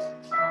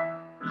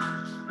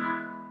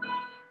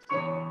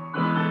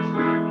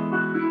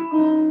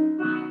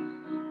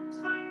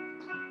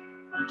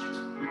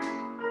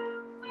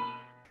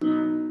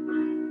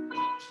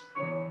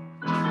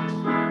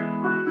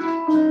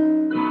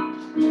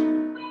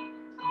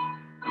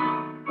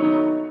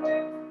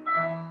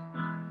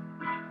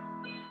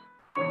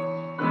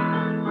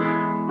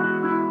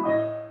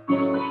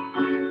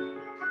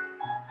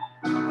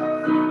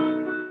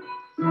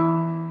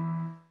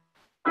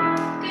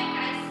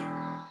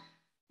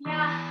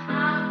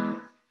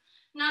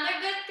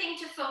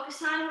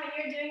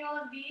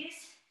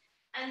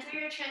 And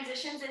through your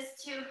transitions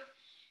is to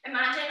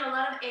imagine a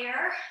lot of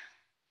air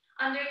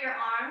under your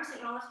arms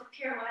in all of the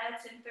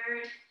pirouettes and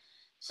third,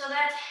 so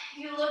that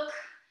you look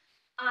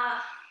a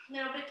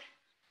little bit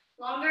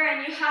longer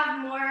and you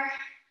have more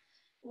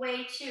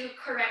way to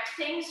correct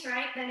things,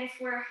 right, than if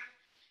we're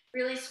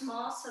really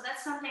small. So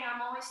that's something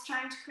I'm always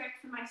trying to correct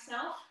for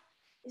myself,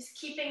 is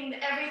keeping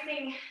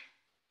everything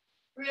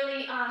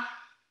really,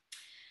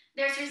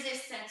 there's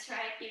resistance,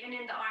 right, even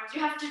in the arms. You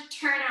have to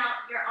turn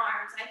out your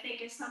arms, I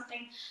think, is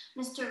something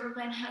Mr.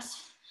 Ruben has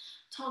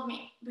told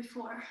me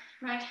before,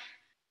 right?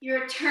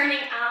 You're turning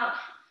out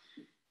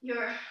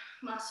your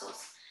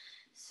muscles.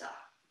 So,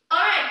 all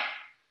right,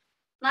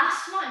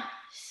 last one.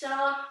 So,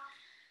 a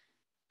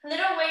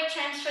little weight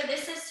transfer.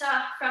 This is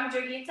from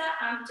Jurgita.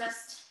 I'm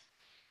just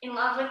in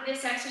love with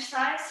this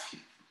exercise.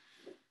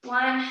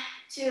 1,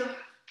 2,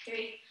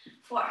 3,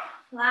 4.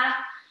 Last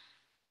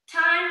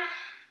time.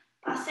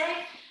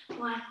 Passe.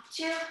 1,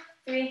 2,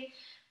 3,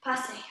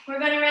 passe. We're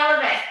going to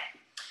releve.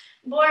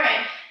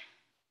 Boring.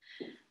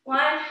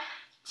 1,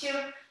 2,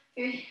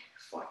 3,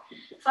 4,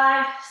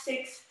 5,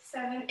 6,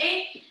 7,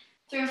 8.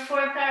 Through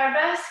 4th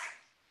arabesque.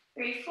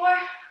 3, 4.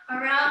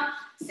 Around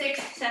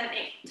 6, 7,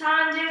 8.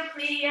 Tendu,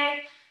 plie,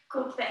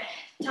 coupe.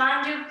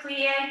 Tendu,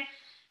 plie.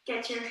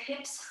 Get your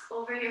hips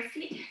over your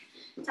feet.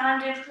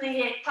 Tendu,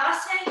 plie,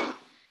 passe.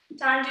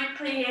 Tendu,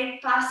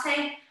 plie,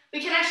 passe.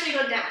 We can actually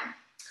go down.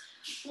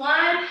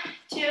 1,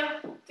 2,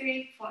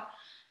 3, 4.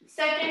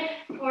 Second,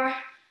 for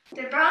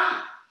the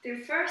bras,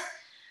 through first.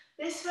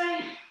 This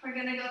way, we're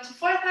gonna go to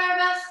 4th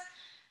arabesque,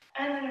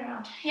 and then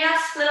around.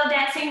 Yes, little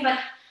dancing, but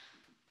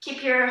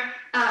keep your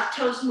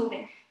toes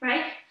moving,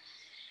 right?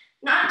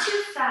 Not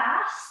too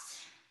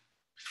fast.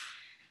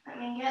 Let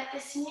me get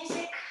this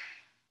music.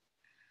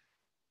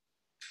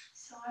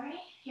 Sorry,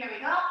 here we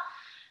go.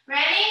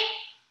 Ready?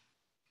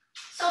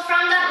 So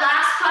from that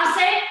last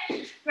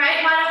passe,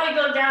 right, why don't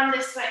we go down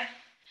this way?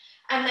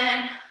 And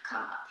then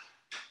come up.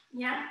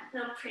 Yeah, a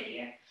little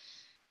prettier.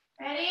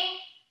 Ready?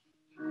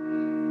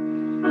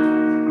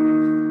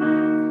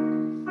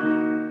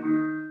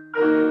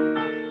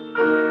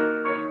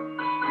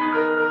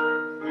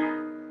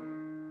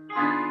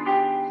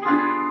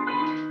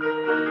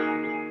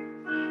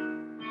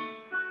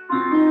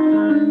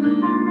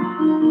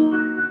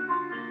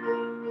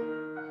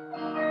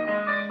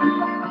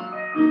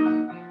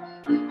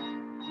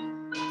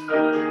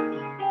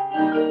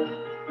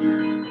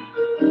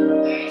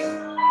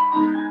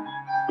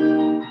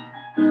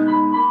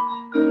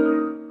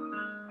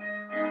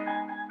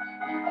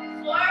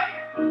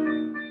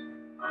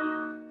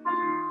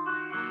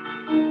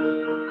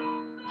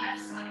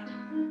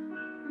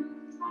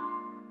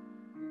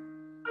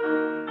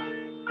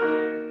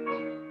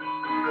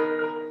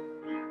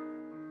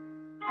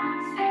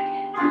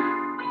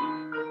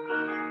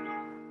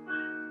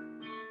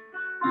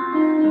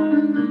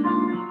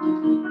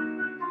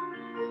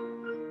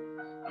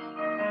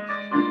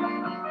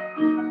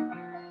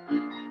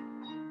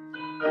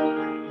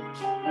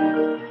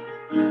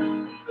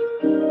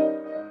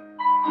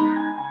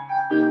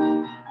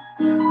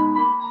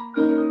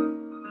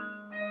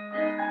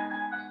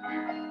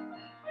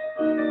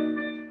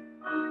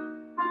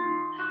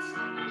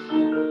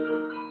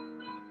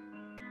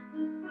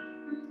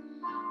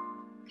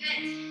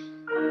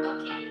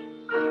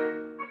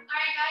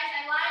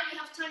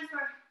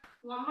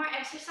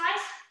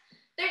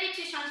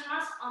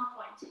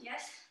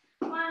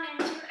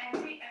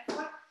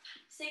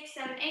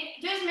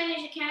 do as many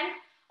as you can,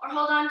 or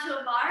hold on to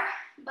a bar,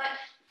 but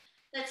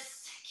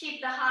let's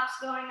keep the hops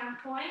going on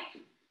point.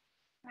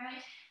 All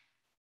right.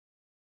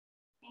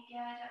 And get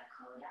a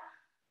coda.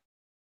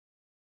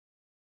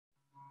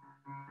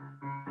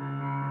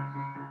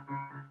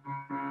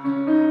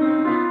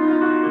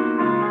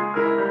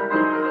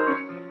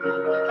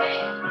 Okay,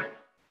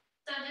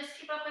 so just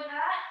keep up with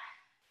that.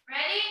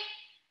 Ready?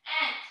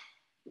 And.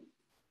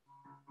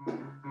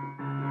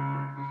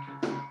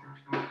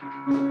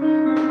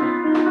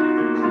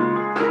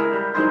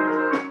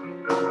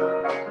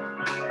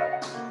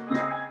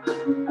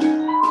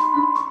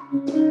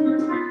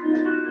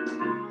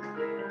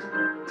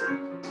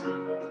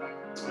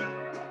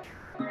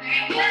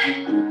 Very good.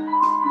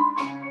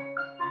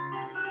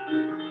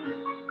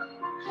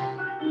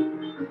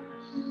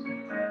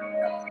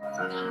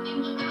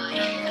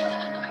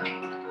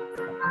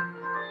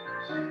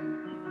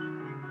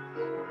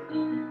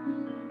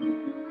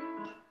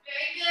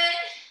 Very good.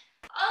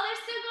 Oh,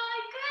 they're still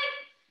going good.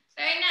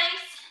 Very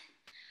nice.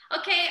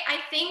 Okay, I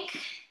think,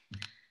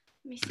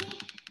 let me see.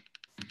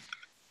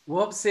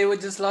 Whoopsie, we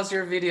just lost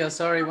your video.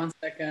 Sorry, 1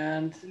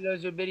 second. You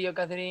lost your video,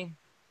 Catherine.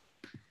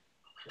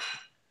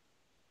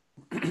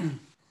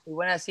 We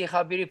want to see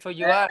how beautiful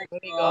you are. There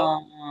you go.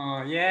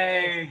 Oh,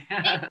 yay.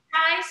 Thanks,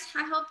 guys.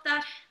 I hope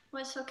that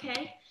was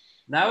okay.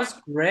 That was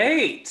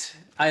great.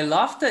 I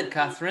loved it,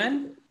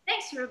 Catherine.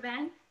 Thanks,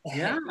 Ruben.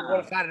 Yeah. You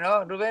work hard,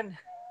 no, Ruben?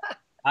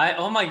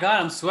 Oh my God,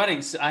 I'm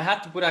sweating. So I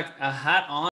had to put a hat on.